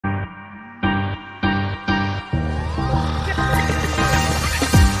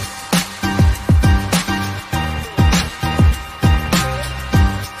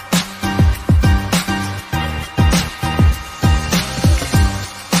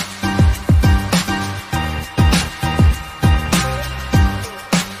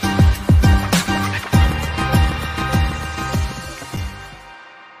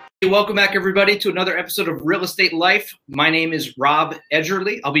welcome back everybody to another episode of Real Estate Life. My name is Rob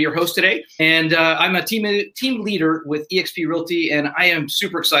Edgerly. I'll be your host today, and I'm a team leader with eXp Realty, and I am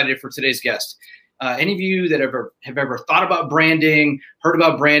super excited for today's guest. Any of you that have ever thought about branding, heard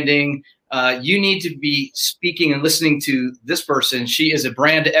about branding, you need to be speaking and listening to this person. She is a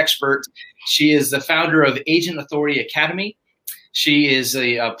brand expert. She is the founder of Agent Authority Academy. She is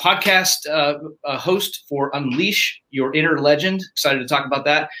a podcast host for Unleash Your Inner Legend. Excited to talk about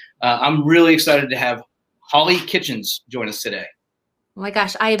that. I'm really excited to have Hollie Kitchens join us today. Oh my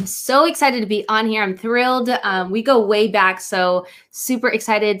gosh, I am so excited to be on here. I'm thrilled. We go way back, so super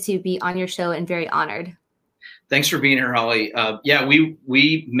excited to be on your show and very honored. Thanks for being here, Hollie. Yeah,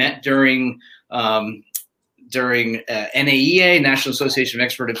 we met during NAEA, National Association of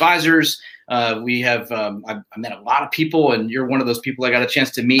Expert Advisors. I met a lot of people, and you're one of those people I got a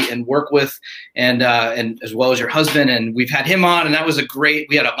chance to meet and work with, and as well as your husband. And we've had him on, and that was we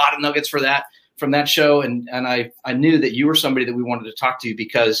had a lot of nuggets from that show. And I knew that you were somebody that we wanted to talk to,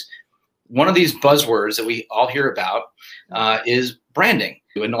 because one of these buzzwords that we all hear about is branding.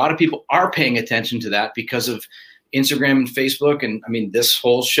 And a lot of people are paying attention to that because of Instagram and Facebook, and I mean, this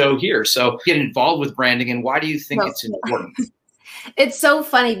whole show here. So get involved with branding, and why do you think it's important? It's so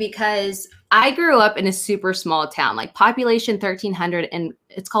funny because I grew up in a super small town, like population 1,300, and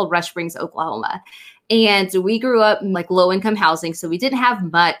it's called Rush Springs, Oklahoma. And we grew up in like low income housing, so we didn't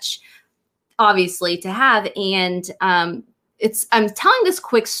have much, obviously, to have. And I'm telling this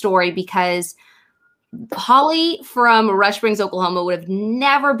quick story because Hollie from Rush Springs, Oklahoma would have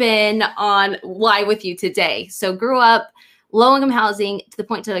never been on live with you today. So grew up low income housing to the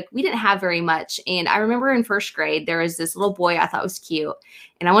point to like, we didn't have very much. And I remember in first grade, there was this little boy I thought was cute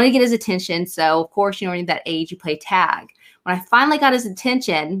and I wanted to get his attention. So of course, when you're that age, you play tag. When I finally got his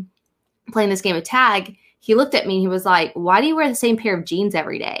attention playing this game of tag, he looked at me and he was like, why do you wear the same pair of jeans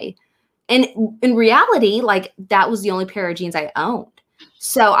every day? And in reality, like that was the only pair of jeans I owned.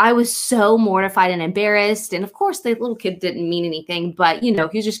 So I was so mortified and embarrassed. And of course, the little kid didn't mean anything, but he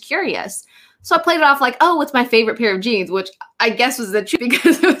was just curious. So I played it off like, oh, what's my favorite pair of jeans, which I guess was the truth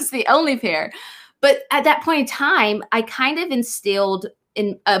because it was the only pair. But at that point in time, I kind of instilled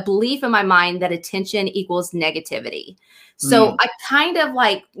in a belief in my mind that attention equals negativity. So I kind of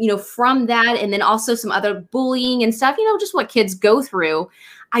like, from that, and then also some other bullying and stuff, just what kids go through.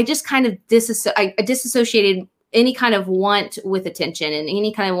 I just kind of disassociated any kind of want with attention and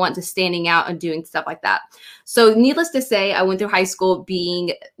any kind of want to standing out and doing stuff like that. So needless to say, I went through high school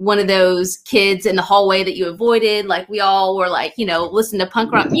being one of those kids in the hallway that you avoided. Like we all were like, listening to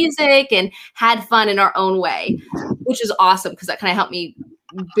punk rock music and had fun in our own way, which is awesome because that kind of helped me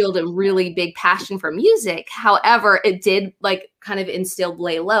build a really big passion for music. However, it did like kind of instill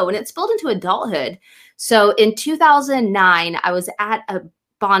lay low and it spilled into adulthood. So in 2009, I was at a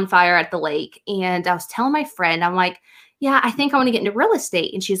bonfire at the lake and I was telling my friend, I'm like, yeah, I think I want to get into real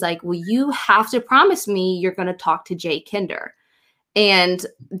estate. And she's like, well, you have to promise me you're going to talk to Jay Kinder. And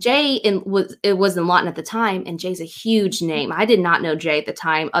Jay was in Lawton at the time, and Jay's a huge name. I did not know Jay at the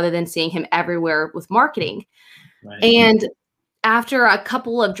time other than seeing him everywhere with marketing. Right. And after a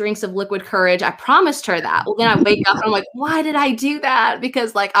couple of drinks of liquid courage, I promised her that. Well, then I wake up and I'm like, why did I do that?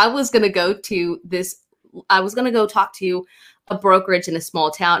 Because like I was going to go talk to a brokerage in a small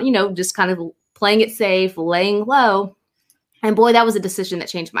town, just kind of playing it safe, laying low. And boy, that was a decision that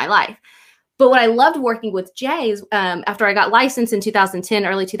changed my life. But what I loved working with Jay is after I got licensed in 2010,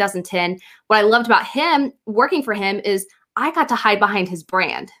 early 2010, what I loved about him, working for him, is I got to hide behind his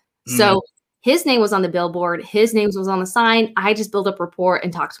brand. So his name was on the billboard. His name was on the sign. I just built up rapport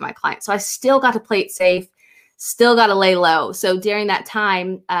and talked to my clients. So I still got to play it safe, still got to lay low. So during that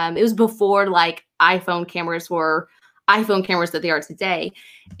time, it was before like iPhone cameras that they are today.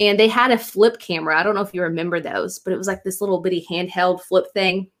 And they had a flip camera. I don't know if you remember those, but it was like this little bitty handheld flip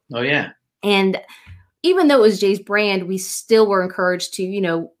thing. Oh, yeah. And even though it was Jay's brand, we still were encouraged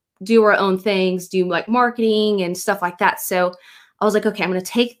to, do our own things, do like marketing and stuff like that. So I was like, okay, I'm going to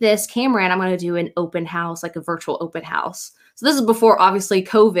take this camera and I'm going to do an open house, like a virtual open house. So this is before obviously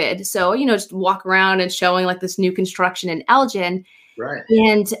COVID. So, just walk around and showing like this new construction in Elgin. Right.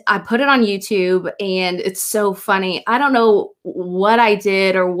 And I put it on YouTube and it's so funny. I don't know what I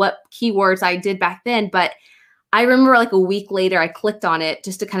did or what keywords I did back then, but I remember like a week later, I clicked on it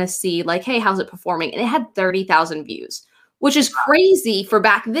just to kind of see like, hey, how's it performing? And it had 30,000 views, which is crazy for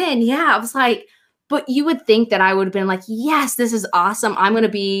back then. Yeah. I was like, but you would think that I would have been like, yes, this is awesome. I'm going to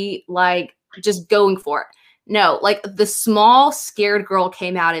be like, just going for it. No, like the small scared girl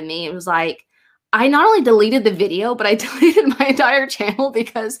came out in me. It was like, I not only deleted the video, but I deleted my entire channel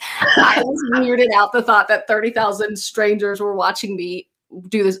because I was weirded out the thought that 30,000 strangers were watching me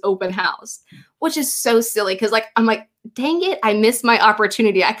do this open house, which is so silly. Cause like, I'm like, dang it, I missed my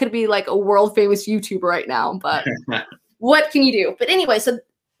opportunity. I could be like a world famous YouTuber right now, but what can you do? But anyway, so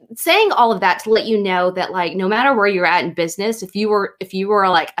saying all of that to let you know that like, no matter where you're at in business, if you were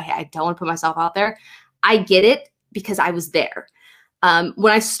like, hey, I don't want to put myself out there, I get it because I was there.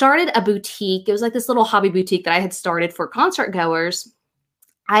 When I started a boutique, it was like this little hobby boutique that I had started for concert goers.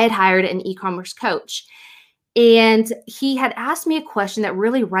 I had hired an e-commerce coach, and he had asked me a question that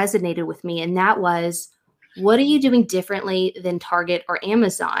really resonated with me. And that was, what are you doing differently than Target or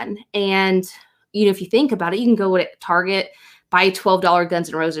Amazon? And, you know, if you think about it, you can go to Target, buy a $12 Guns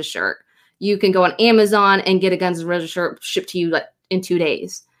N' Roses shirt. You can go on Amazon and get a Guns N' Roses shirt shipped to you like in 2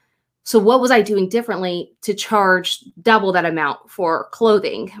 days. So what was I doing differently to charge double that amount for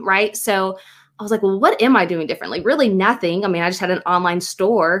clothing, right? So I was like, well, what am I doing differently? Really nothing. I mean, I just had an online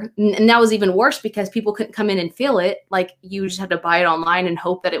store, and that was even worse because people couldn't come in and feel it. Like, you just had to buy it online and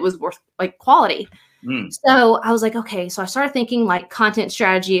hope that it was worth like quality. So I was like, okay. So I started thinking like content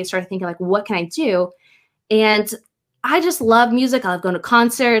strategy. I started thinking like, what can I do? And I just love music. I love going to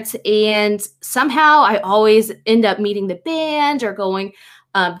concerts, and somehow I always end up meeting the band or going,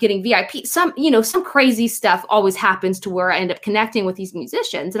 getting VIP. Some crazy stuff always happens to where I end up connecting with these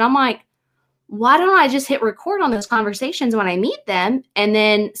musicians. And I'm like, why don't I just hit record on those conversations when I meet them? And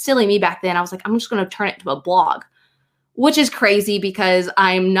then, silly me back then, I was like, I'm just going to turn it to a blog, which is crazy because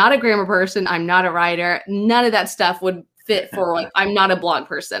I'm not a grammar person. I'm not a writer. None of that stuff would fit for like, I'm not a blog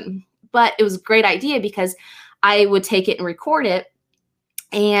person. But it was a great idea because I would take it and record it.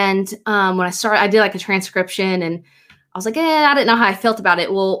 And when I started, I did like a transcription, and I was like, I didn't know how I felt about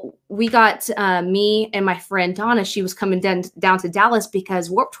it. Well, we got me and my friend Donna. She was coming down to Dallas because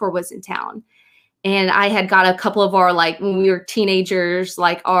Warped Tour was in town. And I had got a couple of our, like, when we were teenagers,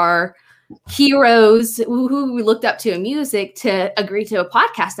 like our heroes who we looked up to in music to agree to a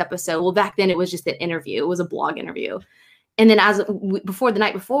podcast episode. Well, back then it was just an interview. It was a blog interview. And then before the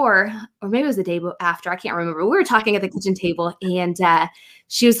night before, or maybe it was the day after, I can't remember. We were talking at the kitchen table, and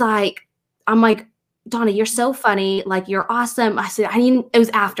she was like, I'm like, Donna, you're so funny. Like, you're awesome. I said, it was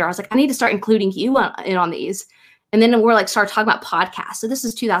after. I was like, I need to start including you in on these. And then we're like, started talking about podcasts. So this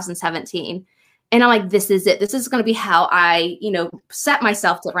is 2017. And I'm like, this is it. This is going to be how I, set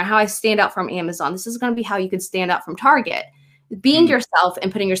myself different, how I stand out from Amazon. This is going to be how you can stand out from Target. Being yourself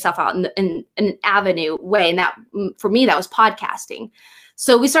and putting yourself out in an avenue way. And that, for me, that was podcasting.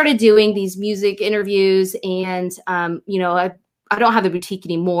 So we started doing these music interviews, and, I don't have the boutique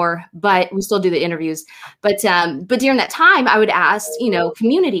anymore, but we still do the interviews. But during that time, I would ask,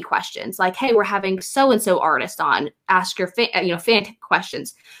 community questions like, hey, we're having so-and-so artist on, ask your fan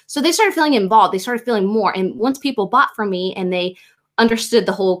questions. So they started feeling involved. They started feeling more. And once people bought from me and they understood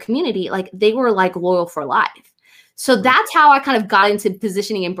the whole community, like, they were like loyal for life. So that's how I kind of got into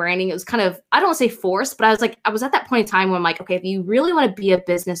positioning and branding. It was kind of, I don't want to say forced, but I was at that point in time where I'm like, okay, if you really want to be a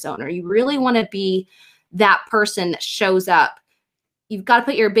business owner, you really want to be that person that shows up, you've got to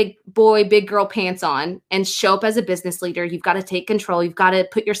put your big boy, big girl pants on and show up as a business leader. You've got to take control. You've got to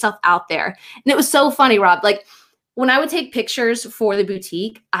put yourself out there. And it was so funny, Rob. Like, when I would take pictures for the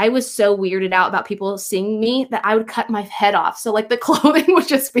boutique, I was so weirded out about people seeing me that I would cut my head off. So like the clothing would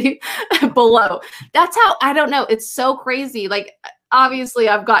just be below. That's how, I don't know. It's so crazy. Like, obviously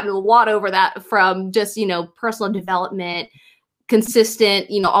I've gotten a lot over that from just, personal development, consistent,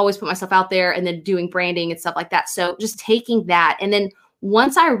 always put myself out there, and then doing branding and stuff like that. So just taking that. And then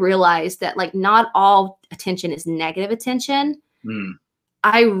once I realized that, like, not all attention is negative attention,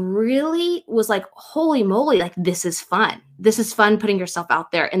 I really was like, holy moly, like, this is fun. This is fun putting yourself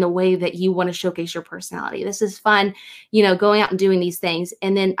out there in the way that you want to showcase your personality. This is fun, going out and doing these things.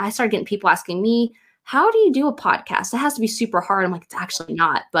 And then I started getting people asking me, how do you do a podcast? It has to be super hard. I'm like, it's actually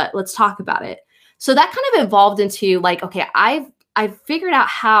not, but let's talk about it. So that kind of evolved into like, okay, I've figured out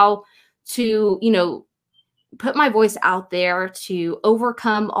how to, put my voice out there to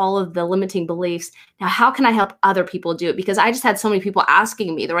overcome all of the limiting beliefs. Now, how can I help other people do it? Because I just had so many people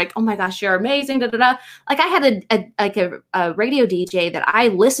asking me. They're like, oh my gosh, you're amazing. Da, da, da. Like, I had a radio DJ that I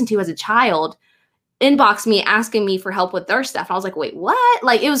listened to as a child inbox me asking me for help with their stuff. And I was like, wait, what?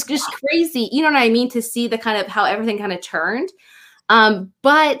 Like, it was just crazy. You know what I mean? To see the kind of how everything kind of turned.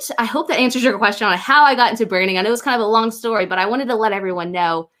 But I hope that answers your question on how I got into branding. I know it's kind of a long story, but I wanted to let everyone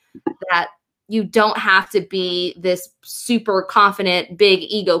know that you don't have to be this super confident, big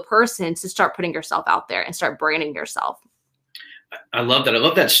ego person to start putting yourself out there and start branding yourself. I love that. I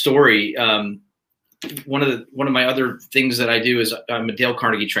love that story. One of my other things that I do is I'm a Dale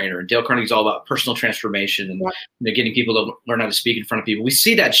Carnegie trainer, and Dale Carnegie's all about personal transformation and getting people to learn how to speak in front of people. We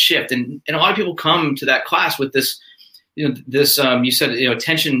see that shift, and a lot of people come to that class with this this you said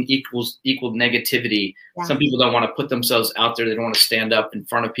attention equals negativity. Yeah. Some people don't want to put themselves out there. They don't want to stand up in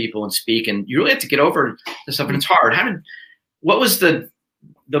front of people and speak, and you really have to get over this stuff, and it's hard. What was the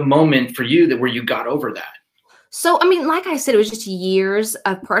moment for you where you got over that? So, I mean, like I said, it was just years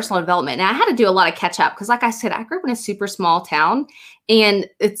of personal development. And I had to do a lot of catch up because, like I said, I grew up in a super small town, and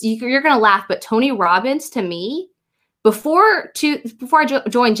you're going to laugh, but Tony Robbins to me, before I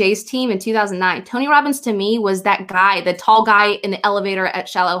joined Jay's team in 2009, Tony Robbins to me was that guy, the tall guy in the elevator at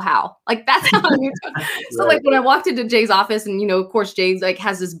Shallow Hal. Like, that's how I knew. So like when I walked into Jay's office, and of course Jay like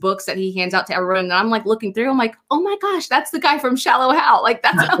has his books that he hands out to everyone, and I'm like looking through, I'm like, oh my gosh, that's the guy from Shallow Hal. Like,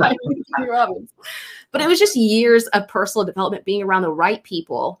 that's how I knew Tony Robbins. But it was just years of personal development, being around the right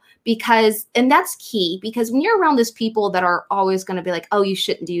people, and that's key, because when you're around those people that are always going to be like, oh, you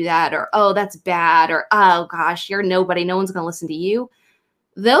shouldn't do that, or, oh, that's bad, or, oh gosh, you're nobody, no one's going to listen to you.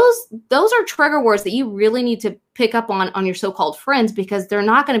 Those are trigger words that you really need to pick up on your so-called friends, because they're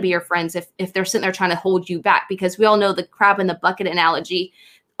not going to be your friends if they're sitting there trying to hold you back, because we all know the crab in the bucket analogy.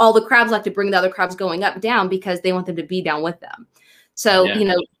 All the crabs like to bring the other crabs going up down because they want them to be down with them. So,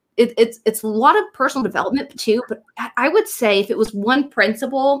 it's a lot of personal development too, but I would say if it was one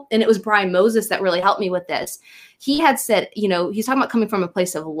principle, and it was Brian Moses that really helped me with this, he had said, he's talking about coming from a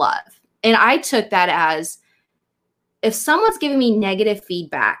place of love. And I took that as, if someone's giving me negative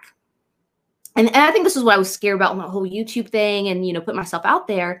feedback, and I think this is what I was scared about my whole YouTube thing and, put myself out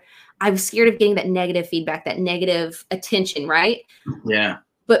there. I was scared of getting that negative feedback, that negative attention. Right. Yeah.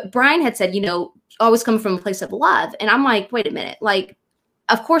 But Brian had said, always coming from a place of love. And I'm like, wait a minute, like,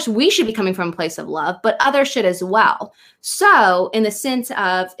 of course, we should be coming from a place of love, but others should as well. So in the sense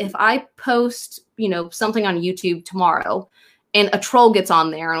of, if I post, something on YouTube tomorrow, and a troll gets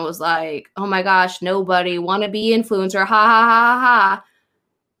on there and was like, oh my gosh, nobody want to be influencer, ha, ha, ha, ha.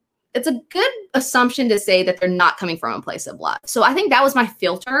 It's a good assumption to say that they're not coming from a place of love. So I think that was my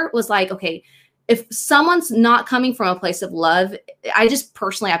filter, was like, okay, if someone's not coming from a place of love, I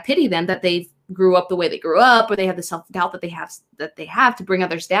pity them that they've grew up the way they grew up, or they have the self-doubt that they have to bring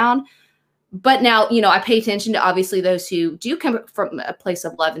others down. But now, I pay attention to obviously those who do come from a place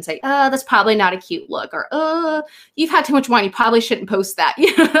of love and say, oh, that's probably not a cute look, or, oh, you've had too much wine, you probably shouldn't post that.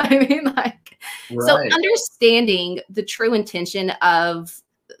 You know what I mean? Like, right. So understanding the true intention of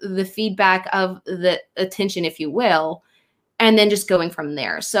the feedback, of the attention, if you will, and then just going from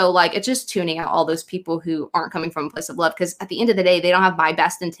there. So like, it's just tuning out all those people who aren't coming from a place of love, because at the end of the day, they don't have my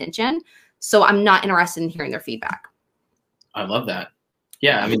best intention. So I'm not interested in hearing their feedback. I love that.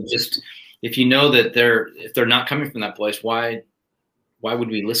 Yeah. I mean, just if you know that if they're not coming from that place, why would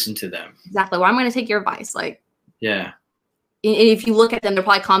we listen to them? Exactly. Well, I'm going to take your advice. Like, yeah. And if you look at them, they're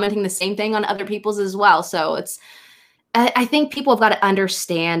probably commenting the same thing on other people's as well. So I think people have got to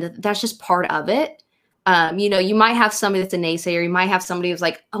understand that that's just part of it. You might have somebody that's a naysayer. You might have somebody who's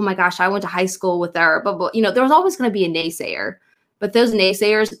like, oh my gosh, I went to high school with her, but there's always going to be a naysayer. But those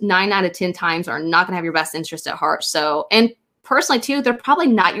naysayers, 9 out of 10 times, are not going to have your best interest at heart. So, and personally too, they're probably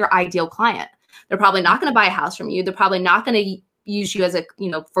not your ideal client. They're probably not going to buy a house from you. They're probably not going to use you as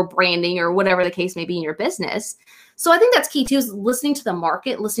for branding or whatever the case may be in your business. So I think that's key too, is listening to the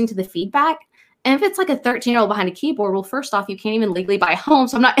market, listening to the feedback. And if it's like a 13-year-old behind a keyboard, well, first off, you can't even legally buy a home.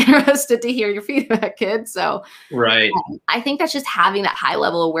 So I'm not interested to hear your feedback, kid. So right. I think that's just having that high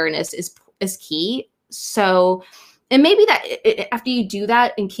level awareness is key. So, and maybe that after you do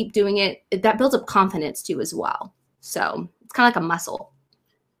that and keep doing it, that builds up confidence too as well. So it's kind of like a muscle.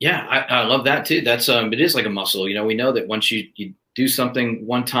 Yeah, I love that too. That's it is like a muscle. We know that once you do something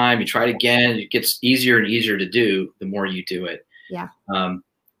one time, you try it again, it gets easier and easier to do the more you do it. Yeah.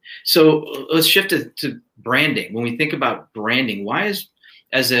 So let's shift to branding. When we think about branding, why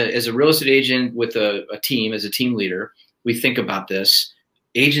as a real estate agent with a team, as a team leader, we think about this.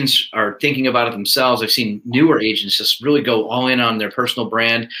 Agents are thinking about it themselves. I've seen newer agents just really go all in on their personal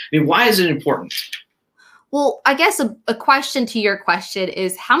brand. I mean, why is it important? Well, I guess a question to your question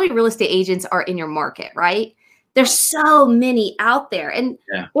is, how many real estate agents are in your market, right? There's so many out there, and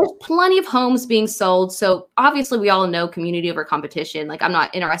there's plenty of homes being sold. So obviously we all know community over competition. Like, I'm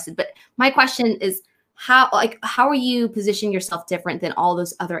not interested, but my question is, how are you positioning yourself different than all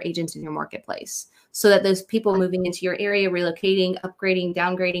those other agents in your marketplace, so that those people moving into your area, relocating, upgrading,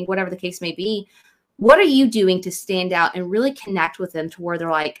 downgrading, whatever the case may be, what are you doing to stand out and really connect with them to where they're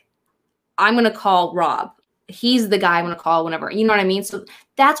like, I'm going to call Rob. He's the guy I'm going to call whenever, you know what I mean? So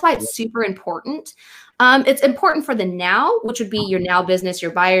that's why it's super important. It's important for the now, which would be your now business,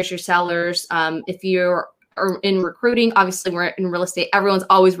 your buyers, your sellers. If you're in recruiting, obviously we're in real estate, everyone's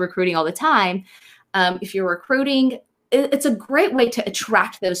always recruiting all the time. If you're recruiting, it's a great way to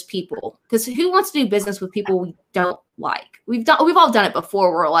attract those people, because who wants to do business with people we don't like? We've all done it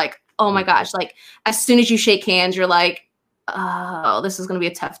before. We're like, oh my gosh, like as soon as you shake hands, you're like, oh, this is going to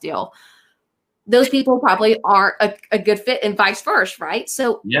be a tough deal. Those people probably aren't a good fit, and vice versa, right?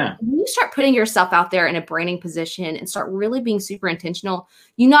 So yeah, when you start putting yourself out there in a branding position and start really being super intentional,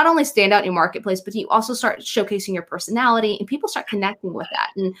 you not only stand out in your marketplace, but you also start showcasing your personality, and people start connecting with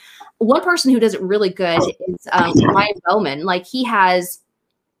that. And one person who does it really good is Ryan Bowman. Like, he has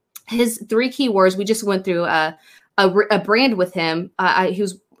his 3 keywords. We just went through a brand with him. He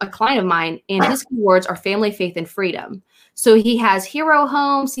was a client of mine, and his keywords are family, faith, and freedom. So he has hero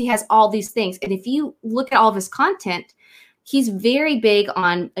homes, he has all these things. And if you look at all of his content, he's very big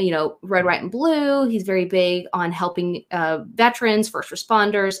on, red, white, and blue. He's very big on helping veterans, first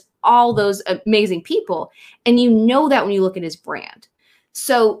responders, all those amazing people. And you know that when you look at his brand.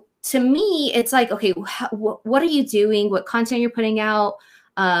 So to me, it's like, okay, what are you doing? What content you're putting out?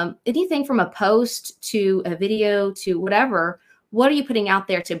 Anything from a post to a video to whatever. What are you putting out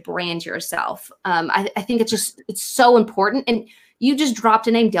there to brand yourself? I think it's so important. And you just dropped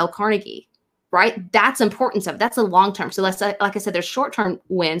a name, Dale Carnegie, right? That's importance of it. That's a long-term. So like I said, there's short-term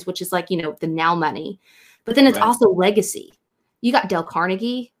wins, which is like, the now money, but then it's also legacy. You got Dale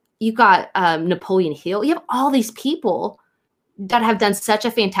Carnegie, you got Napoleon Hill. You have all these people that have done such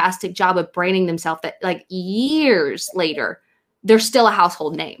a fantastic job of branding themselves that like years later, they're still a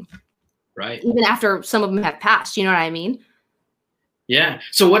household name. Right. Even after some of them have passed, you know what I mean? Yeah.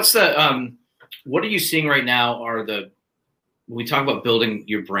 So what's the what are you seeing right now are when we talk about building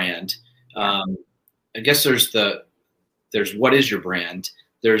your brand, I guess there's what is your brand,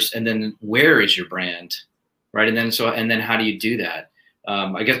 and then where is your brand, right? And then how do you do that?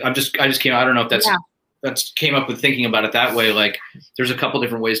 I guess I just came, I don't know if that's came up with thinking about it that way. Like there's a couple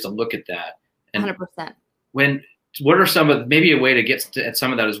different ways to look at that. And 100%. What are some of, maybe a way to get at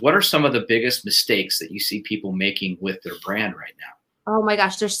some of that is, what are some of the biggest mistakes that you see people making with their brand right now? Oh my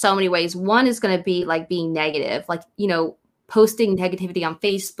gosh, there's so many ways. One is going to be like being negative, like, posting negativity on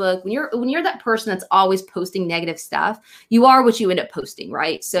Facebook. When you're that person that's always posting negative stuff, you are what you end up posting,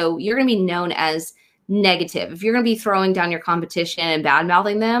 right? So you're going to be known as negative. If you're going to be throwing down your competition and bad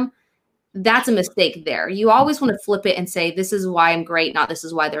mouthing them, that's a mistake there. You always want to flip it and say, this is why I'm great, not this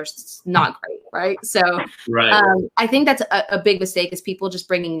is why they're not great, right? So I think that's a big mistake, is people just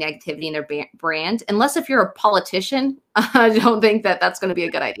bringing negativity in their brand. Unless if you're a politician, I don't think that's going to be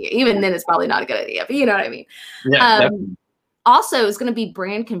a good idea. Even then, it's probably not a good idea, but you know what I mean? Yeah. Also, it's going to be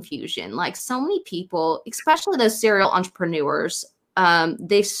brand confusion. Like so many people, especially those serial entrepreneurs,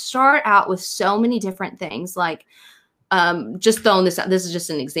 they start out with so many different things, like, just throwing this out. This is just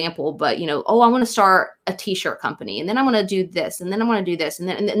an example, but I want to start a t-shirt company, and then I want to do this, and then I want to do this. And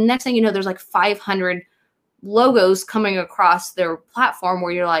then the next thing you know, there's like 500 logos coming across their platform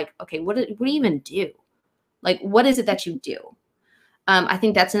where you're like, okay, what do you even do? Like, what is it that you do? I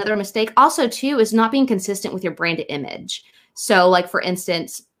think that's another mistake. Also too, is not being consistent with your brand image. So like, for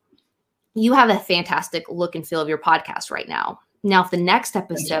instance, you have a fantastic look and feel of your podcast right now. Now, if the next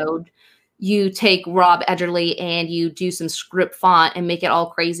episode, you take Rob Edgerly and you do some script font and make it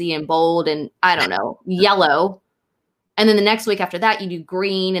all crazy and bold and, I don't know, yellow. And then the next week after that, you do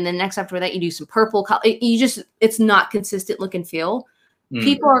green. And then next after that, you do some purple color. It's not consistent look and feel.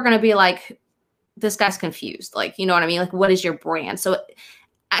 People are going to be like, this guy's confused. Like, you know what I mean? Like, what is your brand? So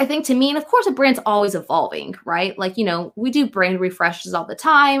I think, to me, and of course a brand's always evolving, right? Like, we do brand refreshes all the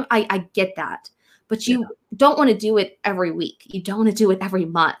time. I get that, but you don't want to do it every week. You don't want to do it every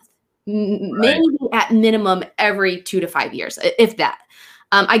month. Maybe at minimum every 2 to 5 years, if that.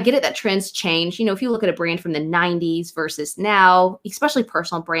 I get it that trends change. If you look at a brand from the 90s versus now, especially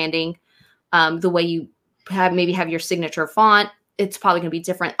personal branding, the way you have your signature font, it's probably going to be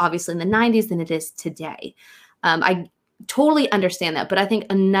different, obviously, in the 90s than it is today. I totally understand that. But I think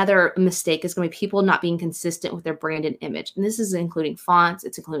another mistake is going to be people not being consistent with their brand and image. And this is including fonts,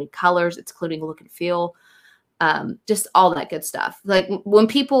 it's including colors, it's including look and feel. Just all that good stuff. Like when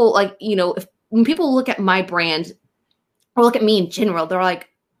people when people look at my brand or look at me in general, they're like,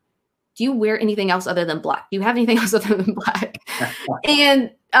 do you wear anything else other than black? Do you have anything else other than black?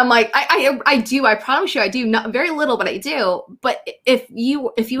 And I'm like, I do. I promise you I do. Not very little, but I do. But if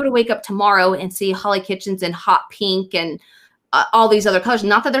you were to wake up tomorrow and see Hollie Kitchens in hot pink and all these other colors,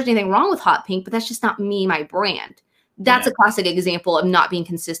 not that there's anything wrong with hot pink, but that's just not me, my brand. That's a classic example of not being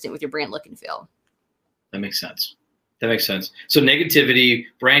consistent with your brand look and feel. That makes sense. So negativity,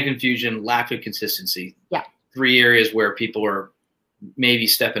 brand confusion, lack of consistency. Yeah. 3 areas where people are maybe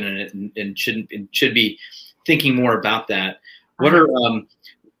stepping in it and should be thinking more about that. What are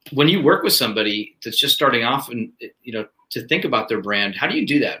when you work with somebody that's just starting off and, to think about their brand, how do you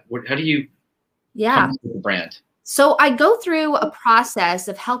do that? How do you come up with a brand? So I go through a process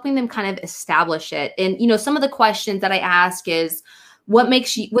of helping them kind of establish it. And, some of the questions that I ask is,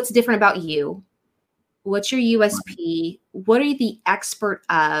 what's different about you? What's your USP? What are you the expert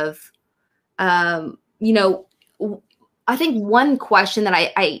of? I think one question that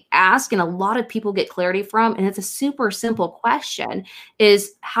I ask and a lot of people get clarity from, and it's a super simple question,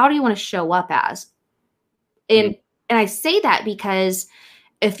 is how do you want to show up as? And I say that because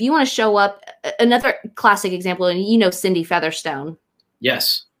if you want to show up, another classic example, and Cindy Featherstone.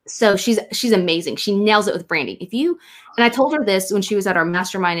 Yes. So she's amazing. She nails it with branding. And I told her this when she was at our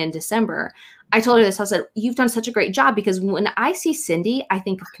mastermind in December. I told her this. I said, you've done such a great job, because when I see Cindy, I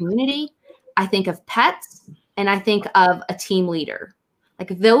think of community, I think of pets, and I think of a team leader.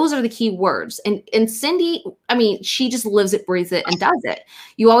 Like, those are the key words. And Cindy, I mean, she just lives it, breathes it, and does it.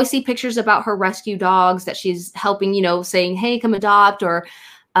 You always see pictures about her rescue dogs that she's helping, saying, hey, come adopt, or,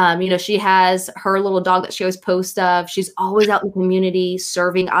 she has her little dog that she always posts of. She's always out in the community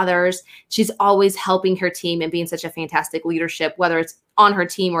serving others. She's always helping her team and being such a fantastic leadership, whether it's on her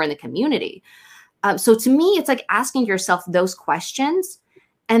team or in the community. So to me, it's like asking yourself those questions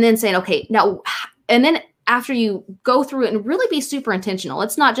and then saying, okay, now, and then after you go through it and really be super intentional,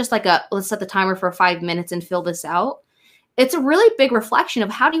 it's not just like let's set the timer for 5 minutes and fill this out. It's a really big reflection of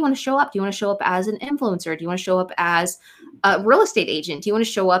how do you want to show up? Do you want to show up as an influencer? Do you want to show up as a real estate agent? Do you want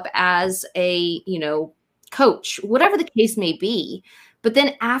to show up as a, coach, whatever the case may be? But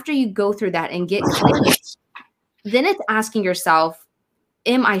then after you go through that and get clear, then it's asking yourself,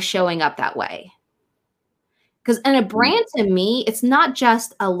 am I showing up that way? Because in a brand, to me, it's not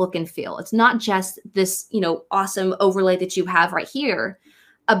just a look and feel. It's not just this, awesome overlay that you have right here.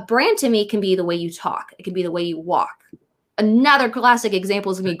 A brand to me can be the way you talk. It can be the way you walk. Another classic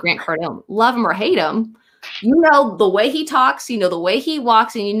example is going to be Grant Cardone. Love him or hate him, the way he talks, the way he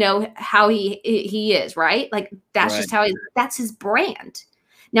walks, and how he is, right? Like, that's just how that's his brand.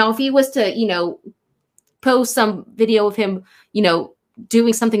 Now, if he was to, post some video of him,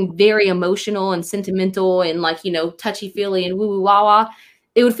 doing something very emotional and sentimental and touchy-feely and woo-woo-wah-wah,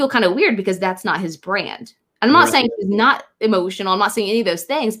 it would feel kind of weird, because that's not his brand. And I'm not saying he's not emotional. I'm not saying any of those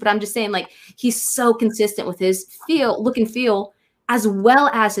things, but I'm just saying, like, he's so consistent with his look and feel, as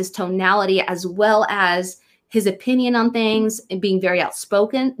well as his tonality, as well as his opinion on things and being very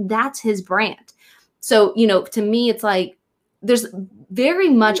outspoken. That's his brand. So, to me, it's like, there's very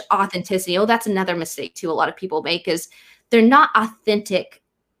much authenticity. Oh, that's another mistake too a lot of people make, is they're not authentic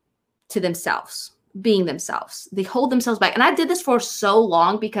to themselves, being themselves. They hold themselves back. And I did this for so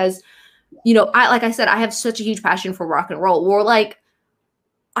long because, like I said, I have such a huge passion for rock and roll. Or like,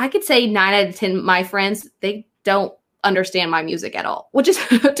 I could say 9 out of 10 of my friends, they don't understand my music at all, which is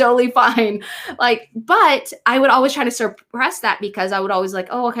totally fine. But I would always try to suppress that, because I would always like,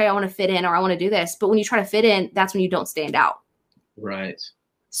 oh, okay, I want to fit in, or I want to do this. But when you try to fit in, that's when you don't stand out. Right.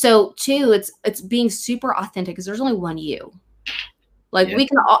 So too, it's being super authentic, because there's only one you. Like,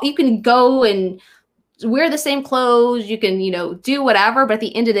 you can go and wear the same clothes, you can, do whatever, but at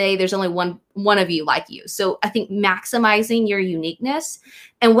the end of the day, there's only one of you like you. So I think maximizing your uniqueness,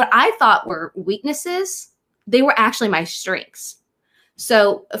 and what I thought were weaknesses, they were actually my strengths.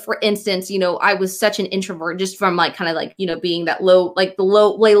 So for instance, I was such an introvert, just from being that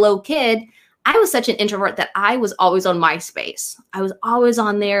lay low kid. I was such an introvert that I was always on MySpace. I was always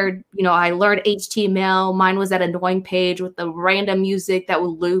on there. I learned HTML. Mine was that annoying page with the random music that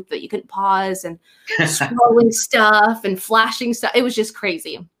would loop that you couldn't pause, and scrolling stuff and flashing stuff. It was just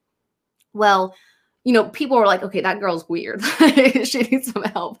crazy. Well, people were like, okay, that girl's weird. She needs some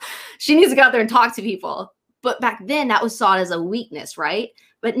help. She needs to go out there and talk to people. But back then that was sought as a weakness, right?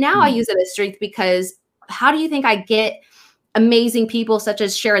 But now I use it as strength, because how do you think I get amazing people such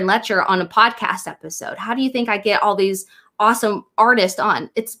as Sharon Letcher on a podcast episode? How do you think I get all these awesome artists on?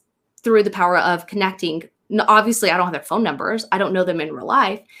 It's through the power of connecting. Obviously, I don't have their phone numbers. I don't know them in real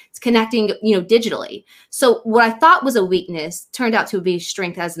life. It's connecting, digitally. So what I thought was a weakness turned out to be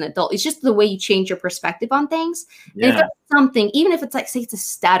strength as an adult. It's just the way you change your perspective on things. Yeah. And if it's something, even if it's like, say it's a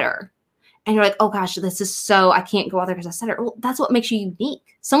stutter, and you're like, oh gosh, I can't go out there because I stutter. Well, that's what makes you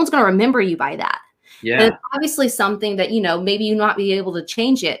unique. Someone's going to remember you by that. Yeah. And it's obviously something that, maybe you not be able to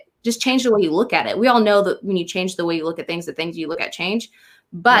change it. Just change the way you look at it. We all know that when you change the way you look at things, the things you look at change.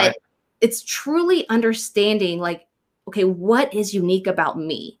 But it's truly understanding, like, okay, what is unique about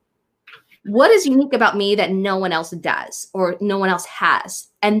me? What is unique about me that no one else does or no one else has?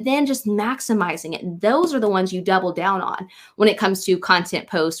 And then just maximizing it. Those are the ones you double down on when it comes to content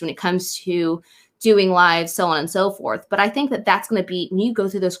posts, when it comes to doing live, so on and so forth. But I think that that's going to be, when you go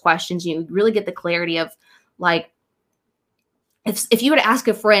through those questions, you really get the clarity of like, if you were to ask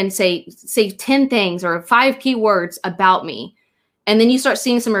a friend, say 10 things or 5 keywords about me, and then you start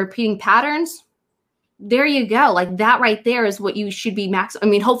seeing some repeating patterns, there you go. Like that right there is what you should be I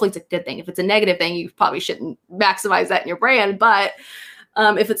mean, hopefully it's a good thing. If it's a negative thing, you probably shouldn't maximize that in your brand. But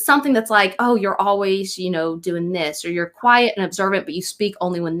if it's something that's like, oh, you're always, doing this, or you're quiet and observant, but you speak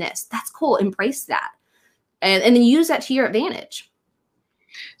only when this, that's cool. Embrace that. And then use that to your advantage.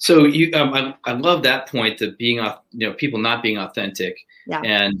 So I love that point, that being, people not being authentic. Yeah.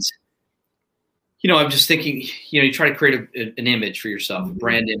 And, I'm just thinking, you try to create an image for yourself, a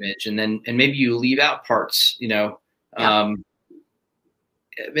brand image, and maybe you leave out parts, and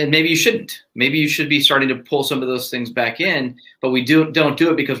maybe you shouldn't. Maybe you should be starting to pull some of those things back in, but we don't do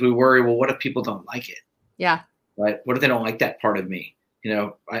it because we worry, well, what if people don't like it? Yeah. Right. What if they don't like that part of me?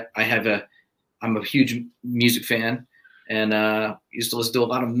 I'm a huge music fan, and used to listen to a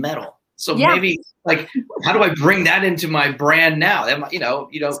lot of metal. So maybe like, how do I bring that into my brand now? That you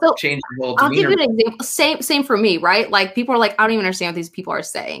don't change your whole demeanor. I'll give you an example. Same for me, right? Like people are like, I don't even understand what these people are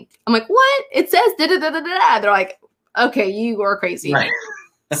saying. I'm like, what? It says da da da da da. They're like, okay, you are crazy. Right.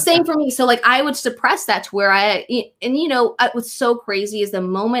 Same for me. So like I would suppress that to where what's so crazy is the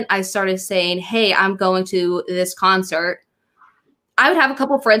moment I started saying, hey, I'm going to this concert, I would have a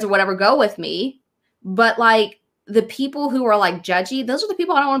couple of friends or whatever go with me, but like the people who are like judgy, those are the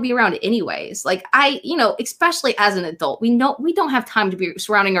people I don't want to be around anyways. Like especially as an adult, we don't have time to be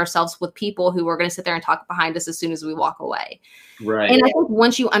surrounding ourselves with people who are going to sit there and talk behind us as soon as we walk away. Right. And I think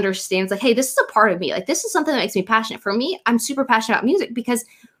once you understand, it's like, hey, this is a part of me. Like this is something that makes me passionate. For me, I'm super passionate about music because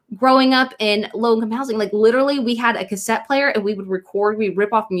growing up in low-income housing, like literally we had a cassette player and we'd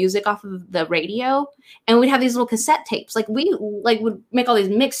rip off music off of the radio, and we'd have these little cassette tapes. Like we would make all these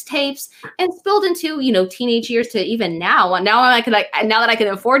mixed tapes, and spilled into, teenage years to even now. And now now that I can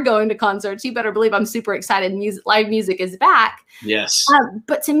afford going to concerts, you better believe I'm super excited. Live music is back. Yes.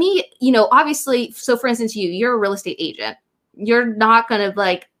 But to me, obviously, so for instance, you're a real estate agent. You're not going to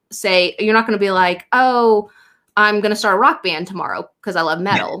be like, oh, I'm going to start a rock band tomorrow because I love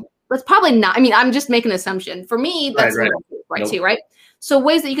metal. That's probably not. I mean, I'm just making an assumption. For me, that's right nope. Too, right? So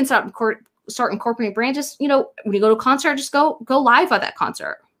ways that you can start incorporating brand, just, when you go to a concert, just go live at that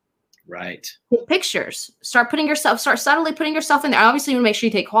concert. Right. Take pictures. Start subtly putting yourself in there. Obviously, you want to make sure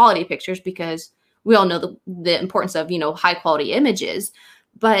you take quality pictures because we all know the importance of, high quality images.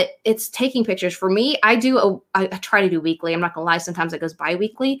 But it's taking pictures. For me, I try to do weekly. I'm not gonna lie, sometimes it goes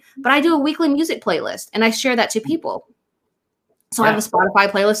bi-weekly, but I do a weekly music playlist and I share that to people. So I have a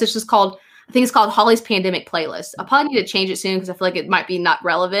Spotify playlist. It's just called, I think it's called Hollie's Pandemic Playlist. I'll probably need to change it soon because I feel like it might be not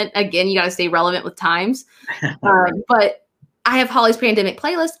relevant. Again, you got to stay relevant with times. But I have Hollie's Pandemic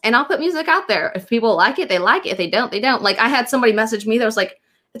Playlist and I'll put music out there. If people like it, they like it. If they don't, they don't. Like I had somebody message me that was like,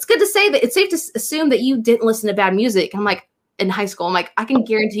 it's good to say that it's safe to assume that you didn't listen to bad music. I'm like, in high school, I'm like, I can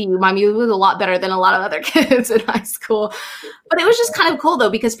guarantee you my music was a lot better than a lot of other kids in high school. But it was just kind of cool though,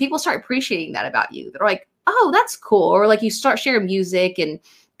 because people start appreciating that about you. They're like, oh, that's cool. Or like you start sharing music and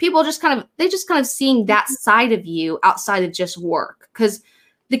people just kind of seeing that side of you outside of just work. Because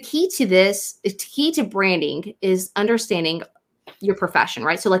the key to branding is understanding your profession,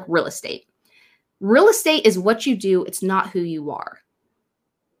 right? So like real estate. Real estate is what you do. It's not who you are.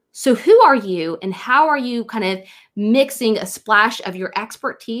 So who are you and how are you kind of mixing a splash of your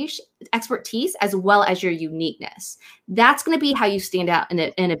expertise as well as your uniqueness? That's going to be how you stand out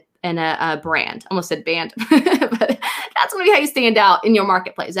in a brand. Almost said band, but that's going to be how you stand out in your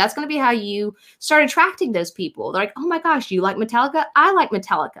marketplace. That's going to be how you start attracting those people. They're like, oh my gosh, you like Metallica? I like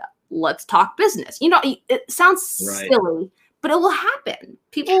Metallica. Let's talk business. It sounds silly, but it will happen.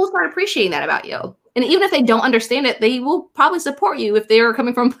 People will start appreciating that about you. And even if they don't understand it, they will probably support you if they are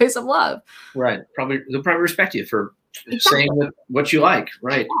coming from a place of love. Right. They'll probably respect you for saying what you like.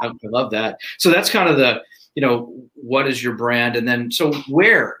 Right. Yeah. I love that. So that's kind of the, what is your brand? And then, so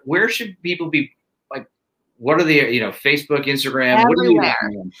where should people be, like, what are the, Facebook, Instagram?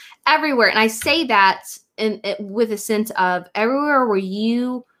 Everywhere. And I say that with a sense of everywhere where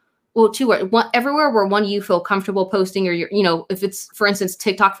you, everywhere where you feel comfortable posting, or if it's, for instance,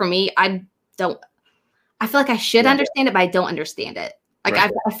 TikTok for me, I feel like I should understand it, but I don't understand it. Like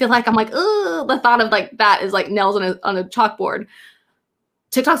I feel like I'm like, oh, the thought of like that is like nails on a chalkboard.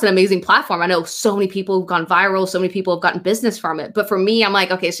 TikTok's an amazing platform. I know so many people have gone viral. So many people have gotten business from it. But for me, I'm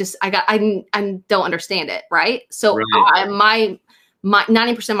like, okay, it's just I don't understand it, right? So my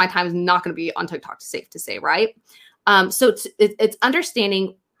 90% of my time is not going to be on TikTok. Safe to say, right? So it's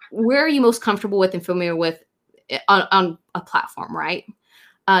understanding where are you most comfortable with and familiar with on a platform, right?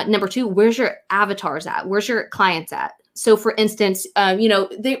 Number two, where's your avatars at? Where's your clients at? So for instance,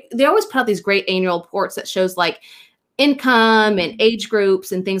 they always put out these great annual reports that shows like income and age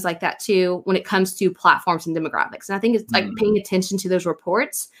groups and things like that too, when it comes to platforms and demographics. And I think it's like paying attention to those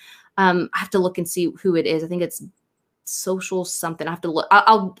reports. I have to look and see who it is. I think it's social something. I have to look.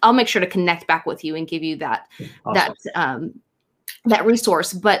 I'll make sure to connect back with you and give you that that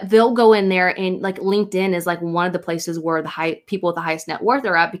resource. But they'll go in there, and like LinkedIn is like one of the places where the people with the highest net worth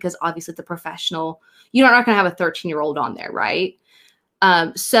are at, because obviously it's a professional. You're not going to have a 13-year-old on there, right?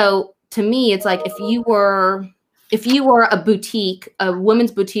 So to me, it's like if you were a boutique, a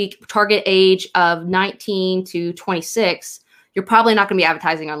women's boutique, target age of 19 to 26, you're probably not going to be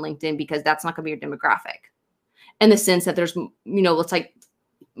advertising on LinkedIn, because that's not going to be your demographic. In the sense that there's, it's like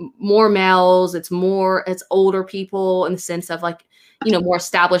more males, it's older people, in the sense of like, more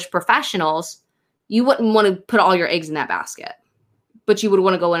established professionals. You wouldn't want to put all your eggs in that basket, but you would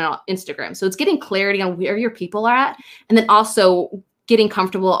want to go in on Instagram. So it's getting clarity on where your people are at, and then also getting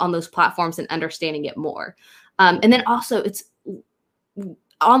comfortable on those platforms and understanding it more. And then also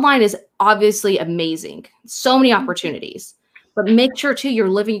online is obviously amazing. So many opportunities, but make sure too, you're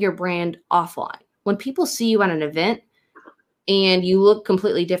living your brand offline. When people see you at an event and you look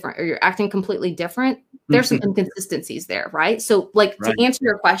completely different, or you're acting completely different, there's some inconsistencies there, right? So like to answer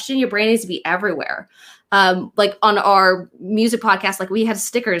your question, your brand needs to be everywhere. Like on our music podcast, like we had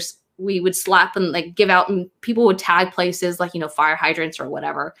stickers we would slap and like give out, and people would tag places like, fire hydrants or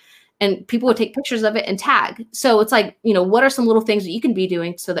whatever. And people would take pictures of it and tag. So it's like, what are some little things that you can be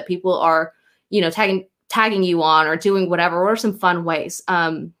doing so that people are, tagging you on or doing whatever? What are some fun ways?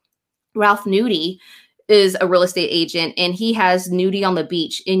 Ralph Nudie is a real estate agent, and he has Nudie on the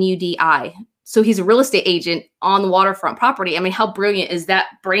Beach, Nudi. So he's a real estate agent on the waterfront property. I mean, how brilliant is that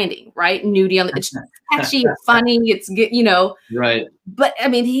branding, right? Nudie on the, it's catchy, it's funny, it's good, Right. But I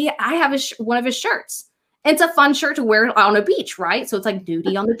mean, I have one of his shirts. It's a fun shirt to wear on a beach, right? So it's like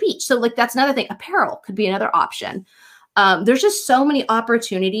Nudie on the beach. So like, that's another thing. Apparel could be another option. There's just so many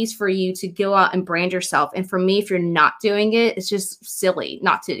opportunities for you to go out and brand yourself. And for me, if you're not doing it, it's just silly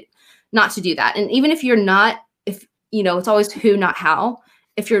not to do that. And even if you're not, it's always who, not how.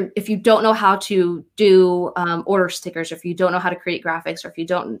 If you don't know how to do order stickers, or if you don't know how to create graphics, or if you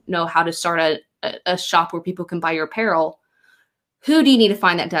don't know how to start a shop where people can buy your apparel, who do you need to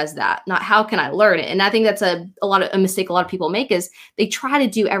find that does that? Not how can I learn it? And I think that's a mistake a lot of people make, is they try to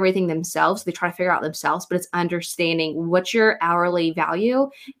do everything themselves. They try to figure out themselves, but it's understanding what's your hourly value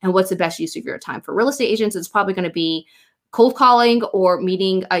and what's the best use of your time. For real estate agents, it's probably going to be cold calling or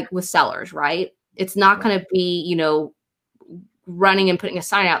meeting with sellers, right? It's not going to be, running and putting a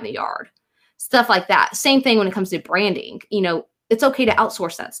sign out in the yard, stuff like that. Same thing when it comes to branding. It's okay to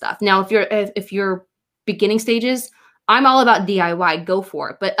outsource that stuff. Now, if you're beginning stages, I'm all about DIY, go for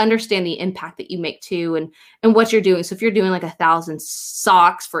it, but understand the impact that you make too, and what you're doing. So if you're doing like 1,000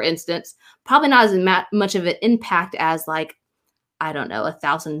 socks, for instance, probably not as much of an impact as like, I don't know,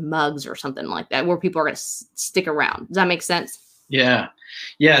 1,000 mugs or something like that, where people are going to stick around. Does that make sense? Yeah.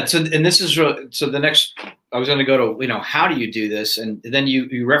 Yeah. So, and this is, so the next, I was going to go to, how do you do this? And then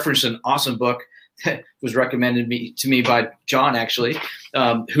you referenced an awesome book that was recommended to me by John, actually,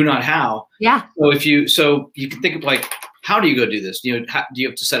 Who Not How. Yeah. So you can think of like, how do you go do this? Do you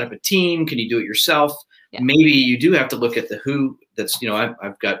have to set up a team? Can you do it yourself? Yeah. Maybe you do have to look at the who. That's,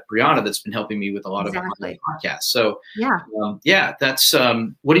 I've got Brianna that's been helping me with a lot of podcasts. So that's,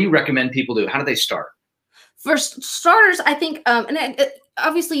 what do you recommend people do? How do they start? For starters, I think,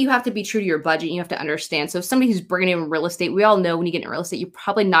 obviously you have to be true to your budget. And you have to understand. So if somebody who's bringing in real estate, we all know when you get in real estate, you're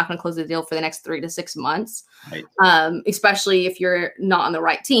probably not going to close the deal for the next 3 to 6 months, right. Especially if you're not on the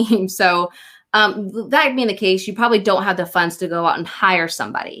right team. So that being the case, you probably don't have the funds to go out and hire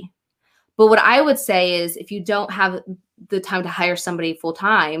somebody. But what I would say is, if you don't have the time to hire somebody full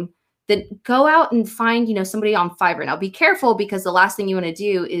time, then go out and find, somebody on Fiverr. Now be careful, because the last thing you want to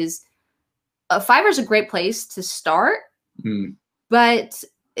do is, Fiverr is a great place to start, but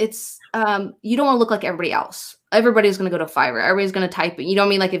it's, you don't want to look like everybody else. Everybody's going to go to Fiverr. Everybody's going to type it. You know what I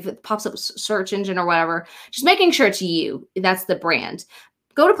mean? Like if it pops up search engine or whatever, just making sure it's you. That's the brand.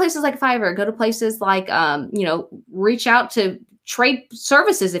 Go to places like Fiverr. Go to places like, reach out to trade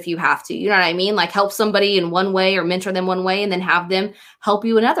services if you have to. You know what I mean? Like help somebody in one way or mentor them one way and then have them help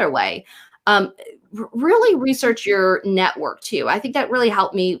you another way. Really research your network too. I think that really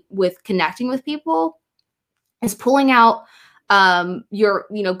helped me with connecting with people, is pulling out going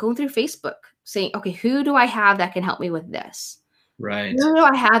through Facebook, saying, okay, who do I have that can help me with this? Right. Who do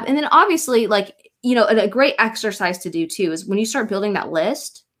I have? And then obviously, and a great exercise to do too is when you start building that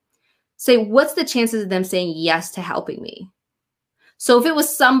list, say, what's the chances of them saying yes to helping me? So if it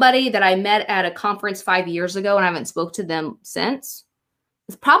was somebody that I met at a conference 5 years ago and I haven't spoke to them since,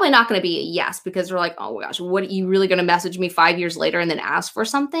 it's probably not going to be a yes, because they're like, oh my gosh, what, are you really going to message me 5 years later and then ask for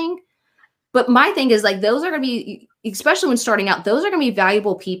something? But my thing is, like, those are going to be, especially when starting out, those are going to be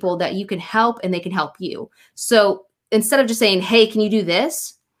valuable people that you can help and they can help you. So instead of just saying, hey, can you do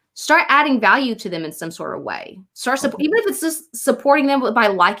this? Start adding value to them in some sort of way. Even if it's just supporting them by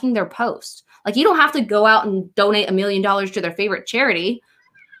liking their post. Like, you don't have to go out and donate $1 million to their favorite charity,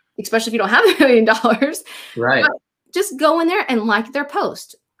 especially if you don't have $1 million. Right. But just go in there and like their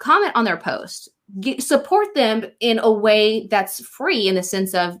post, comment on their post, support them in a way that's free, in the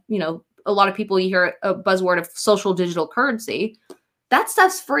sense of, you know, a lot of people, you hear a buzzword of social digital currency. That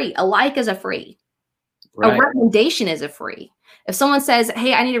stuff's free. A like is a free. Right. A recommendation is a free. If someone says,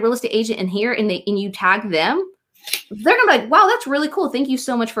 hey, I need a real estate agent in here, and you tag them, they're going to be like, wow, that's really cool. Thank you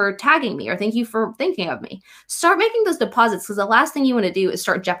so much for tagging me, or thank you for thinking of me. Start making those deposits, because the last thing you want to do is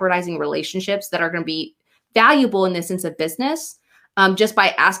start jeopardizing relationships that are going to be valuable in the sense of business, just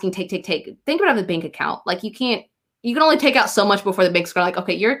by asking, take. Think about the bank account. Like, you can only take out so much before the bank's going to, like,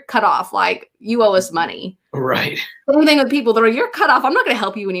 okay, you're cut off. Like, you owe us money. Right. Same thing with people that are, you're cut off. I'm not going to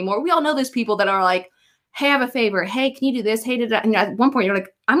help you anymore. We all know those people that are like, hey, I have a favor. Hey, can you do this? Hey, and at one point you're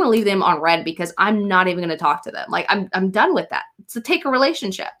like, I'm going to leave them on red because I'm not even going to talk to them. Like, I'm done with that. So take a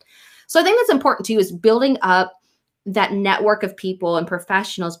relationship. So I think that's important too, is building up that network of people and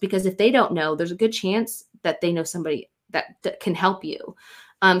professionals, because if they don't know, there's a good chance that they know somebody that can help you.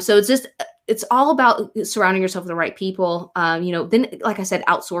 So it's all about surrounding yourself with the right people. Then, like I said,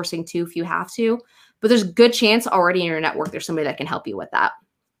 outsourcing too, if you have to, but there's a good chance already in your network, there's somebody that can help you with that.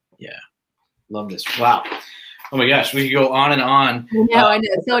 Yeah. Love this. Wow. Oh my gosh. We could go on and on. No, I know.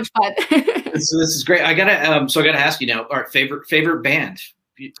 It's so much fun. this is great. I gotta ask you now, our favorite band.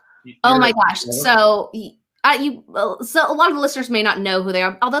 Oh my gosh. So so a lot of the listeners may not know who they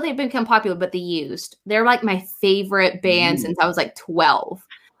are, although they've become popular, but The Used. They're like my favorite band since I was like 12,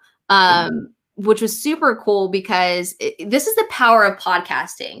 which was super cool, because this is the power of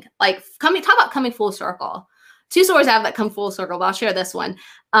podcasting. Like, talk about coming full circle. 2 stories I have that come full circle, but I'll share this one.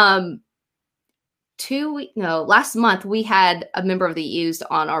 Last month we had a member of The Used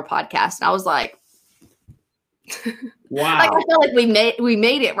on our podcast, and I was like, wow. Like, I feel like we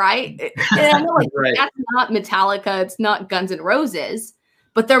made it, right? And I know, like, right. That's not Metallica, it's not Guns N' Roses,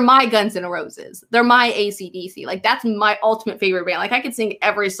 but they're my Guns N' Roses. They're my AC/DC. Like, that's my ultimate favorite band. Like, I could sing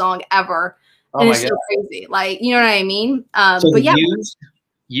every song ever. And it's so crazy. Like, you know what I mean? But yeah.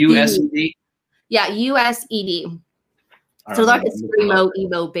 USED? Yeah, USED. So they're like a screamo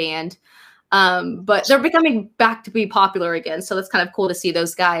emo band. But they're becoming back to be popular again. So that's kind of cool to see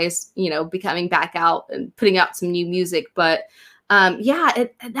those guys, becoming back out and putting out some new music. But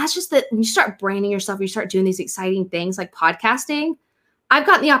that's just that when you start branding yourself, you start doing these exciting things like podcasting. I've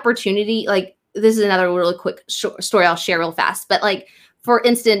gotten the opportunity, like, this is another really quick story I'll share real fast. But, like, for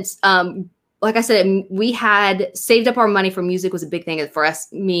instance, like I said, we had saved up our money for music. Was a big thing for us,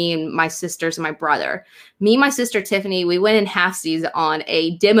 me and my sisters and my brother. Me and my sister, Tiffany, we went in halfsies on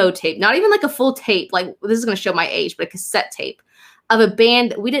a demo tape, not even like a full tape. Like, this is going to show my age, but a cassette tape of a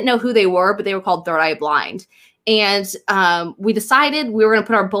band. We didn't know who they were, but they were called Third Eye Blind. And we decided we were going to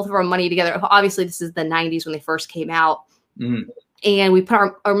put both of our money together. Obviously, this is the 90s when they first came out. Mm. And we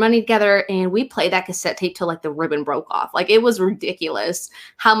put our money together, and we played that cassette tape till, like, the ribbon broke off. Like, it was ridiculous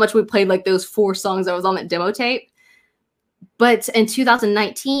how much we played, like, those 4 songs that was on that demo tape. But in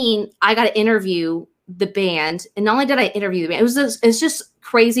 2019, I got to interview the band. And not only did I interview the band, it's just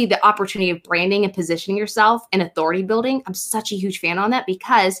crazy, the opportunity of branding and positioning yourself and authority building. I'm such a huge fan on that,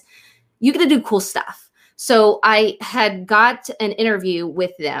 because you get to do cool stuff. So I had got an interview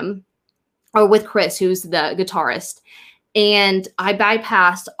with them, or with Chris, who's the guitarist. And I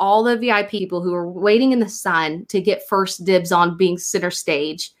bypassed all the VIP people who were waiting in the sun to get first dibs on being center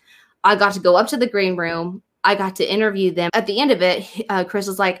stage. I got to go up to the green room. I got to interview them. At the end of it, Chris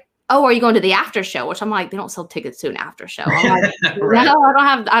was like, "Oh, are you going to the after show?" Which I'm like, they don't sell tickets to an after show. I'm like, right. No,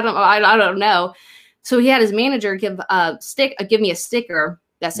 I don't know. So he had his manager give me a sticker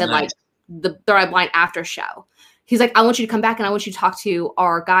that said, nice, like, the Third Eye Blind after show. He's like, "I want you to come back and I want you to talk to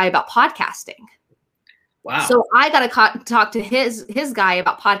our guy about podcasting." Wow. So I got to talk to his guy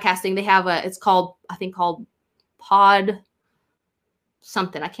about podcasting. They have it's called Pod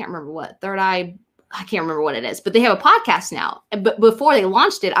something. I can't remember what. Third Eye. I can't remember what it is, but they have a podcast now. But before they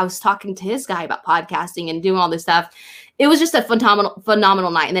launched it, I was talking to his guy about podcasting and doing all this stuff. It was just a phenomenal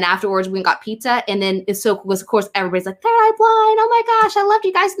night. And then afterwards we got pizza. And then it's so cool. Of course, everybody's like, Third Eye Blind. Oh my gosh, I loved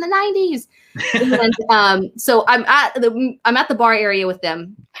you guys in the 90s. And so I'm at the bar area with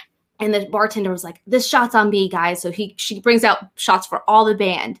them. And the bartender was like, this shot's on me, guys. So she brings out shots for all the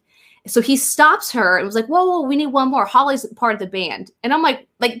band. So he stops her and was like, whoa, we need one more. Hollie's part of the band. And I'm like,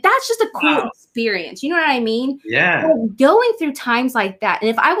 that's just a cool experience. You know what I mean? Yeah. Like, going through times like that. And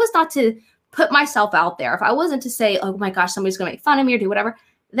if I was not to put myself out there, if I wasn't to say, oh my gosh, somebody's going to make fun of me or do whatever,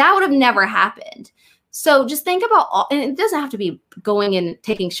 that would have never happened. So just think about and it doesn't have to be going and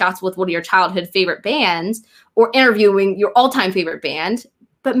taking shots with one of your childhood favorite bands or interviewing your all-time favorite band,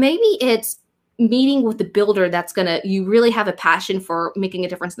 but maybe it's meeting with the builder you really have a passion for making a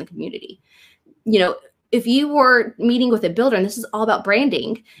difference in the community. You know, if you were meeting with a builder, and this is all about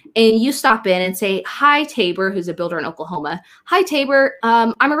branding, and you stop in and say, hi, Tabor, who's a builder in Oklahoma. Hi, Tabor.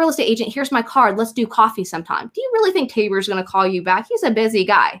 I'm a real estate agent. Here's my card. Let's do coffee sometime. Do you really think Tabor's going to call you back? He's a busy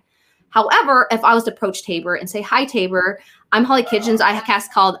guy. However, if I was to approach Tabor and say, hi, Tabor, I'm Hollie Kitchens. I have a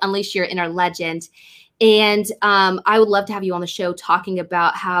cast called Unleash Your Inner Legend. And I would love to have you on the show talking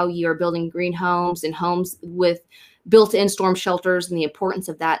about how you're building green homes and homes with built-in storm shelters and the importance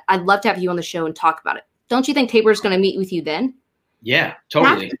of that. I'd love to have you on the show and talk about it. Don't you think Tabor's going to meet with you then? Yeah,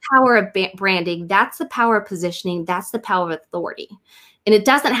 totally. That's the power of branding. That's the power of positioning. That's the power of authority. And it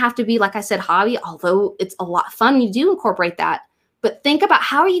doesn't have to be, like I said, hobby, although it's a lot of fun when you do incorporate that. But think about,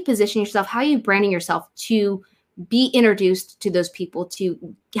 how are you positioning yourself? How are you branding yourself to be introduced to those people,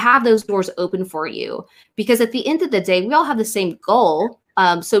 to have those doors open for you? Because at the end of the day, we all have the same goal.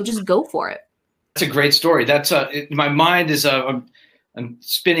 So just go for it. That's a great story. That's my mind is I'm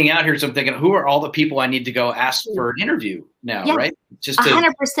spinning out here. So I'm thinking, who are all the people I need to go ask for an interview now, yes, right? Just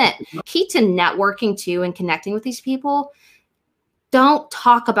 100%. Key to networking too and connecting with these people. Don't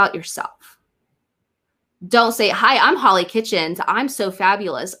talk about yourself. Don't say, hi, I'm Hollie Kitchens. I'm so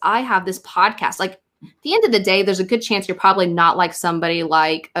fabulous. I have this podcast. Like, at the end of the day, there's a good chance you're probably not like somebody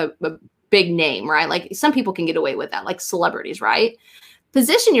like a big name, right? Like, some people can get away with that, like celebrities, right?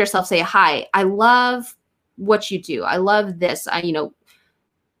 Position yourself, say, hi, I love what you do. I love this. I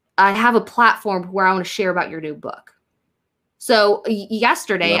have a platform where I want to share about your new book. So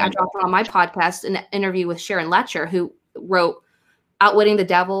yesterday, I dropped on my podcast an interview with Sharon Letcher, who wrote Outwitting the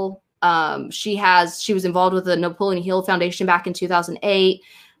Devil. She was involved with the Napoleon Hill Foundation back in 2008.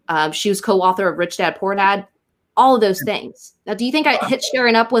 She was co-author of Rich Dad, Poor Dad, all of those things. Now, do you think I hit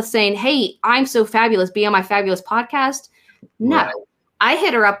Sharon up with saying, hey, I'm so fabulous, be on my fabulous podcast? No. Right. I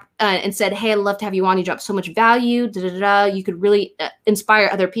hit her up and said, hey, I'd love to have you on. You drop so much value. You could really inspire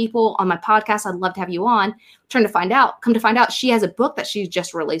other people on my podcast. I'd love to have you on. Come to find out, she has a book that she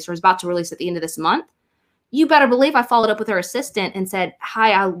just released or is about to release at the end of this month. You better believe I followed up with her assistant and said,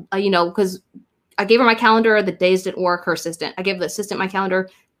 hi, because I gave her my calendar. The days didn't work. Her assistant. I gave the assistant my calendar.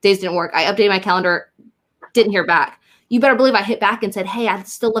 Days didn't work. I updated my calendar. Didn't hear back. You better believe I hit back and said, hey, I'd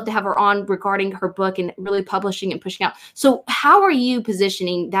still love to have her on regarding her book and really publishing and pushing out. So how are you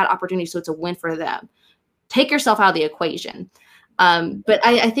positioning that opportunity so it's a win for them? Take yourself out of the equation. But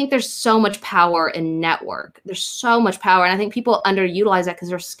I think there's so much power in network. There's so much power. And I think people underutilize that because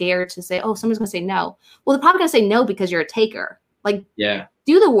they're scared to say, oh, someone's going to say no. Well, they're probably going to say no because you're a taker. Like,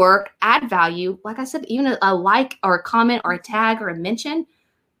 do the work, add value. Like I said, even a like or a comment or a tag or a mention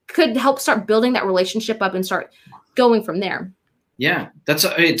could help start building that relationship up and start going from there. Yeah, that's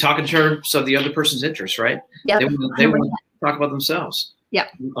talking to her, so the other person's interest, right? Yeah, they want to talk about themselves. Yeah,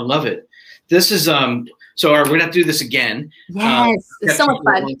 I love it. This is so we're gonna have to do this again. Yes, it's so much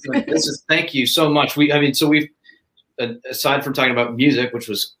fun. Thank you so much. We've aside from talking about music, which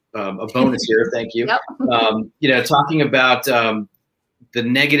was a bonus here. Thank you. Yep. Talking about the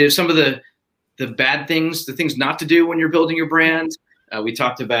negative, some of the bad things, the things not to do when you're building your brand. We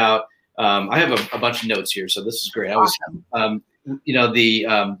talked about. I have a bunch of notes here, so this is great. Awesome.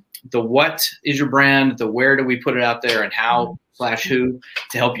 The what is your brand, the where do we put it out there, and how / who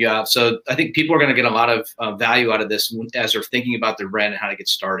to help you out. So I think people are going to get a lot of value out of this as they're thinking about their brand and how to get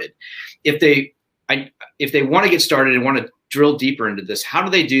started. If they want to get started and want to drill deeper into this, how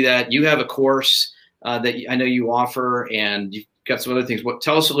do they do that? You have a course that I know you offer, and you've got some other things.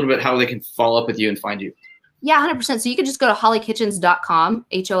 Tell us a little bit how they can follow up with you and find you. Yeah, 100%. So you could just go to holliekitchens.com,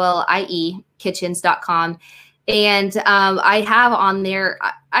 HOLIE kitchens.com. And I have on there,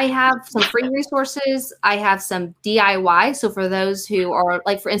 I have some free resources. I have some DIY. So for those who are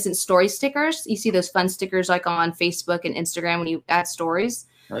like, for instance, story stickers, you see those fun stickers like on Facebook and Instagram when you add stories.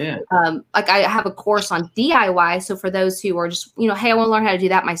 Oh, yeah. Like I have a course on DIY. So for those who are just, hey, I want to learn how to do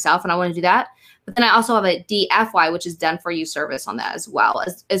that myself and I want to do that. But then I also have a DFY, which is done for you service on that as well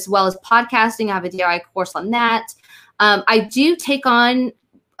as podcasting. I have a DIY course on that. I do take on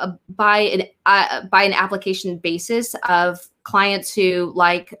by an application basis of clients who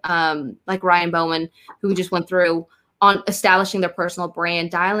like Ryan Bowman, who we just went through. on establishing their personal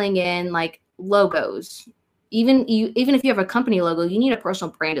brand, dialing in like logos. Even if you have a company logo, you need a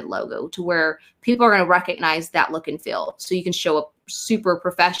personal branded logo to where people are going to recognize that look and feel. So you can show up super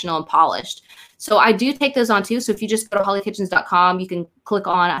professional and polished. So I do take those on too. So if you just go to holliekitchens.com, you can click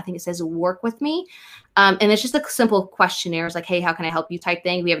on, I think it says work with me. And it's just a simple questionnaire. It's like, hey, how can I help you type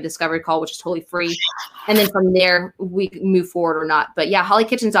thing. We have a discovery call, which is totally free. And then from there, we can move forward or not. But yeah,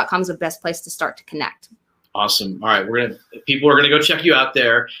 holliekitchens.com is the best place to start to connect. Awesome. All right, people are gonna go check you out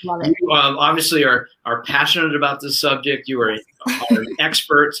there. Love it. You obviously are passionate about this subject. You are an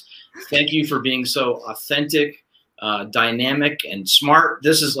expert. Thank you for being so authentic, dynamic, and smart.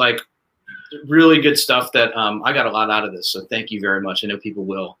 This is like really good stuff that I got a lot out of this. So thank you very much. I know people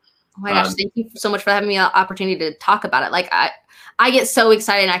will. Oh my gosh, thank you so much for having me an opportunity to talk about it. Like I get so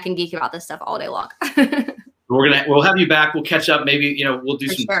excited and I can geek about this stuff all day long. We'll have you back. We'll catch up. Maybe, we'll do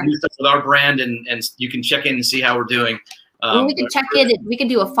some new stuff with our brand and you can check in and see how we're doing. We can check in. We can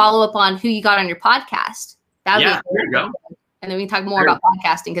do a follow-up on who you got on your podcast. There you go. And then we can talk more about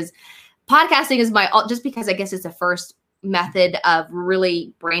podcasting, because podcasting is just because I guess it's the first method of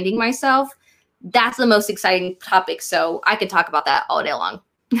really branding myself. That's the most exciting topic. So I could talk about that all day long.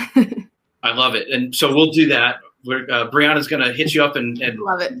 I love it. And so we'll do that. Brianna's going to hit you up and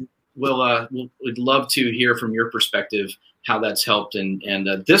love it. We'd love to hear from your perspective how that's helped. And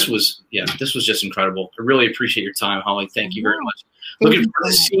this was just incredible. I really appreciate your time, Hollie. Thank you very much. Looking forward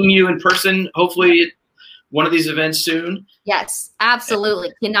to seeing you in person, hopefully at one of these events soon. Yes,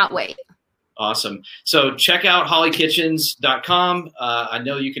 absolutely. Cannot wait. Awesome. So check out holliekitchens.com. I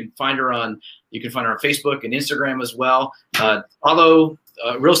know you can find her on Facebook and Instagram as well. Follow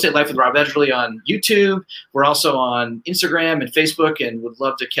Real Estate Life with Rob Edgerly on YouTube. We're also on Instagram and Facebook, and would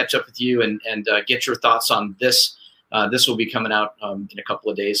love to catch up with you and get your thoughts on this. This will be coming out in a couple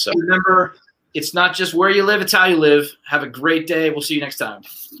of days. So remember, it's not just where you live, it's how you live. Have a great day. We'll see you next time.